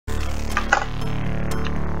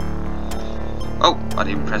Oh, I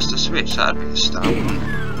didn't press the switch. That'd be a start.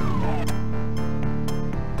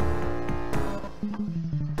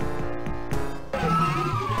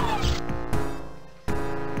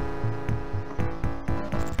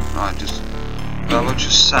 Right, we'll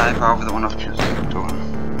just save over the one I've just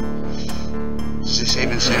done. Does this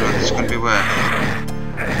even seem like it's going to be worth it?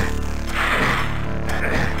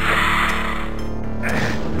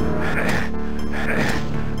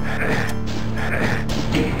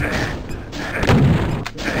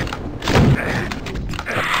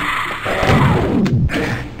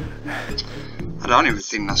 I don't even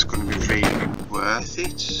think that's going to be really worth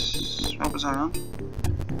it. What was I on?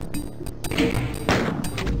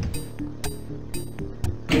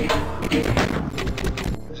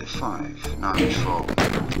 Is it 5? No, it's 4.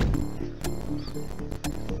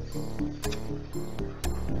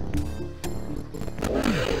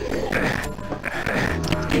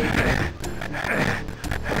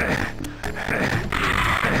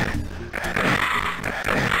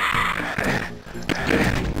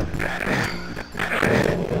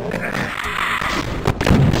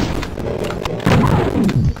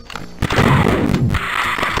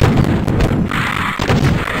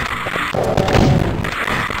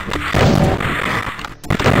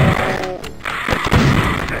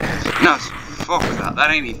 No, fuck that. That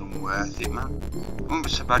ain't even worth it, man. Wouldn't be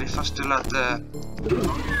so bad if I still had the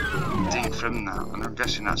thing from that, and I'm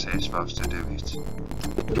guessing that's how you're supposed to do it.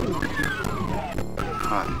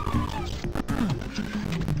 Right.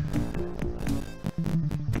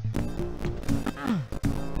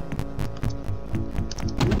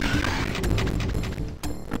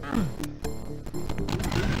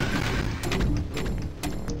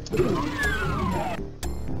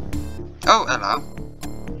 Oh, hello.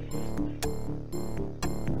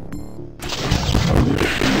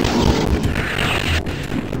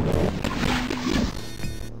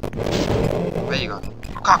 Where you going?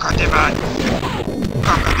 Cockademon!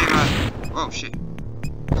 Cockademon! Oh shit.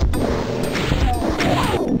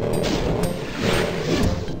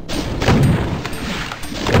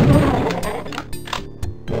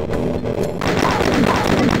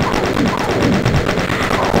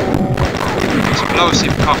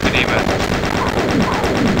 Explosive cockademon.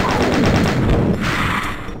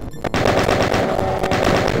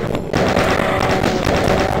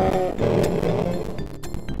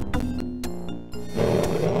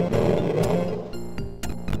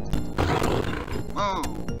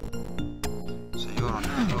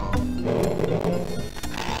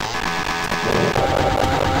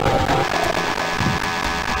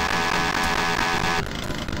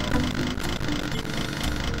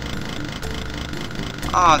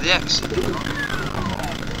 Ah, the exit.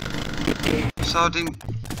 So I didn't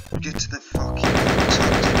get to the fucking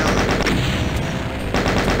top, did I?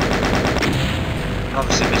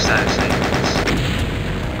 Obviously missed out sequence.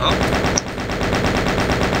 Oh.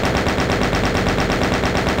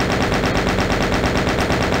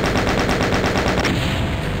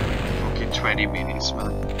 Fucking 20 minutes,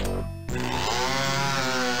 man.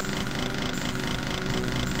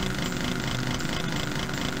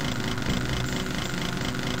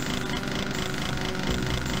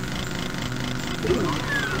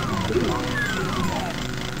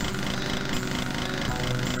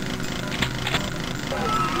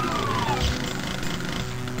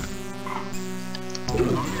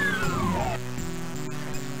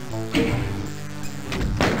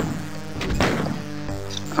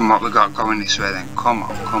 And what we got going this way then? Come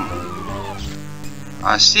on, come on.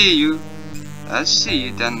 I see you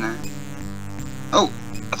down there. Oh,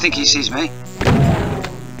 I think he sees me.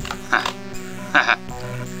 Ha, ha, ha.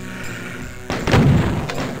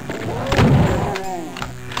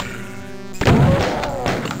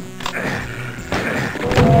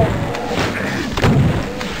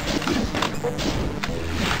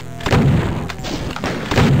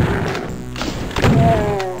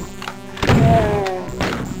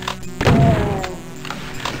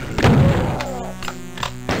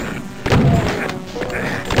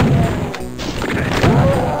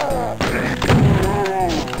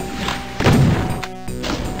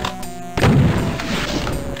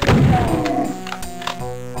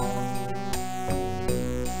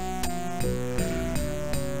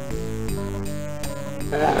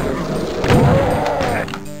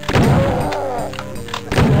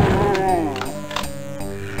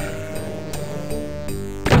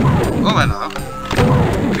 Oh, hello.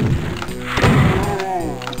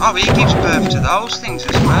 Oh, he gives birth to those things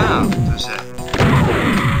as well, does it?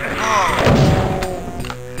 Oh,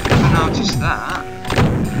 never noticed that.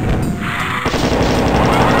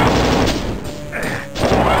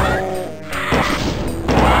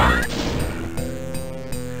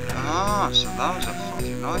 Ah, so Those are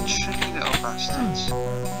fucking like tricky little bastards.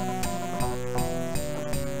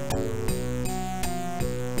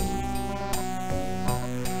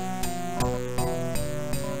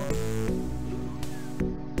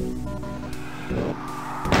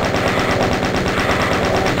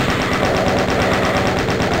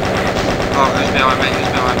 Oh, who's behind me? Who's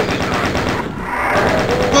behind me? Who's behind me?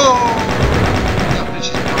 Whoa! That bitch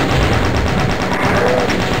is behind me.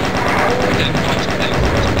 Getting fucked, getting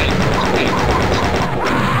fucked, getting fucked, getting fucked.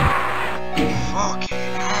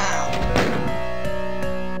 Fucking hell.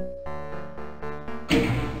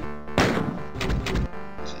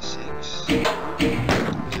 Is it 6? Is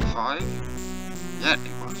it 5? Yeah,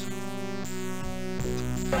 it was.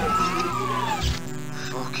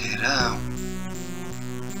 Fucking hell.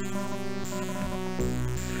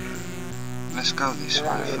 Let's go this way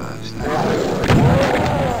first then.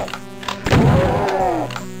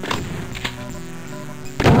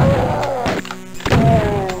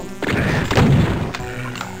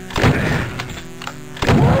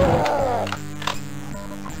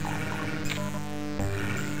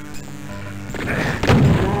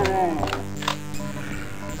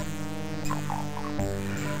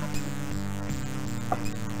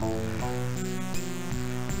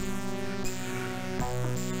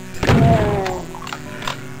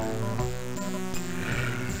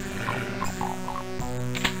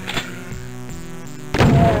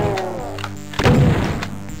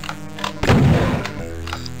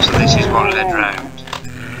 This is what led round.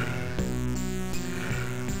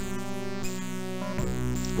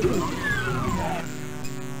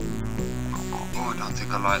 Oh, I don't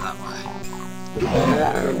think I like that way.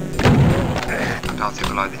 I don't think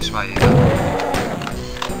I like this way either.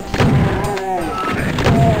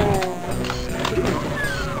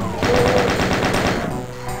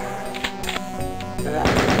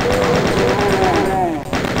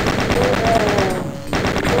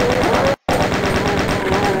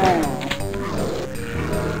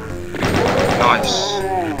 Nice.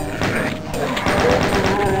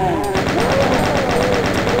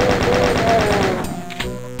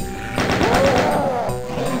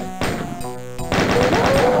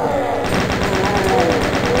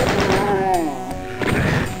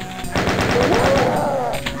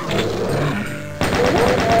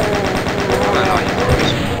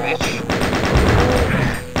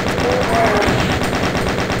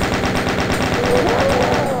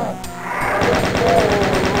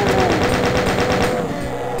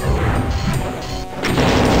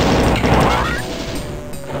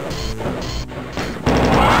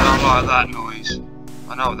 That noise.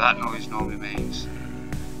 I know what that noise normally means.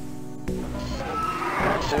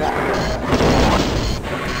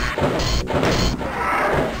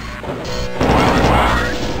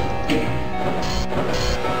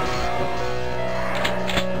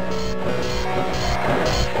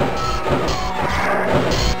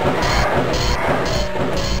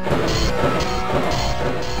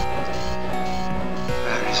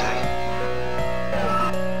 Where is he?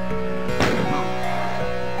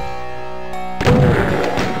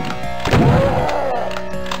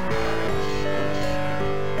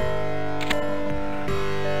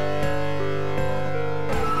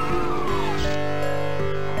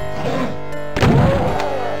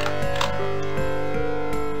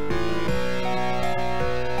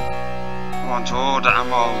 I want all the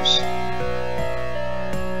ammos.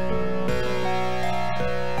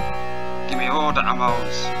 Give me all the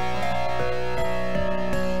ammos.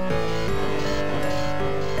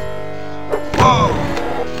 Whoa!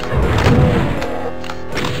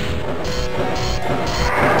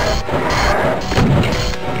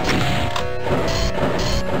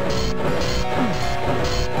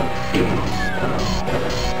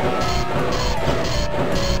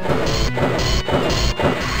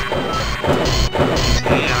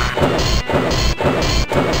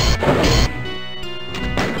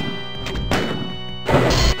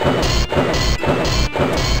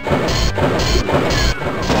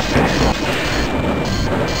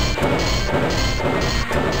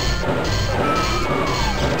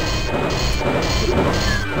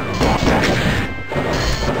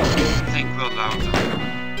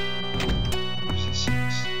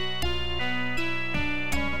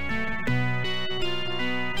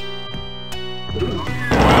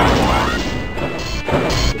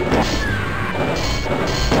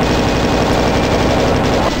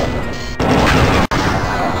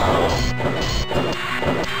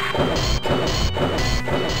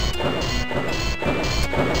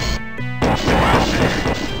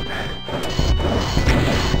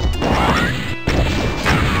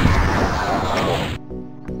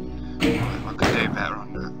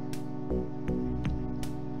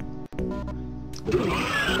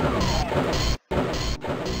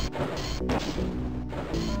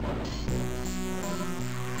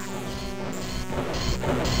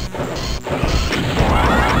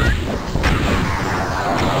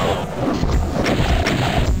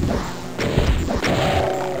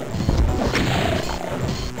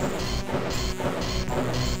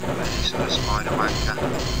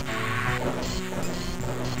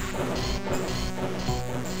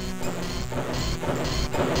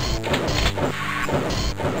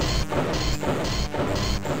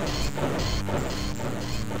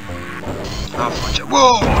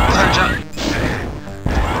 Whoa! Soldier!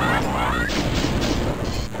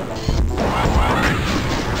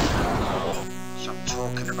 Stop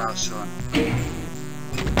talking about, son.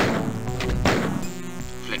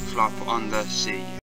 Flip flop on the sea.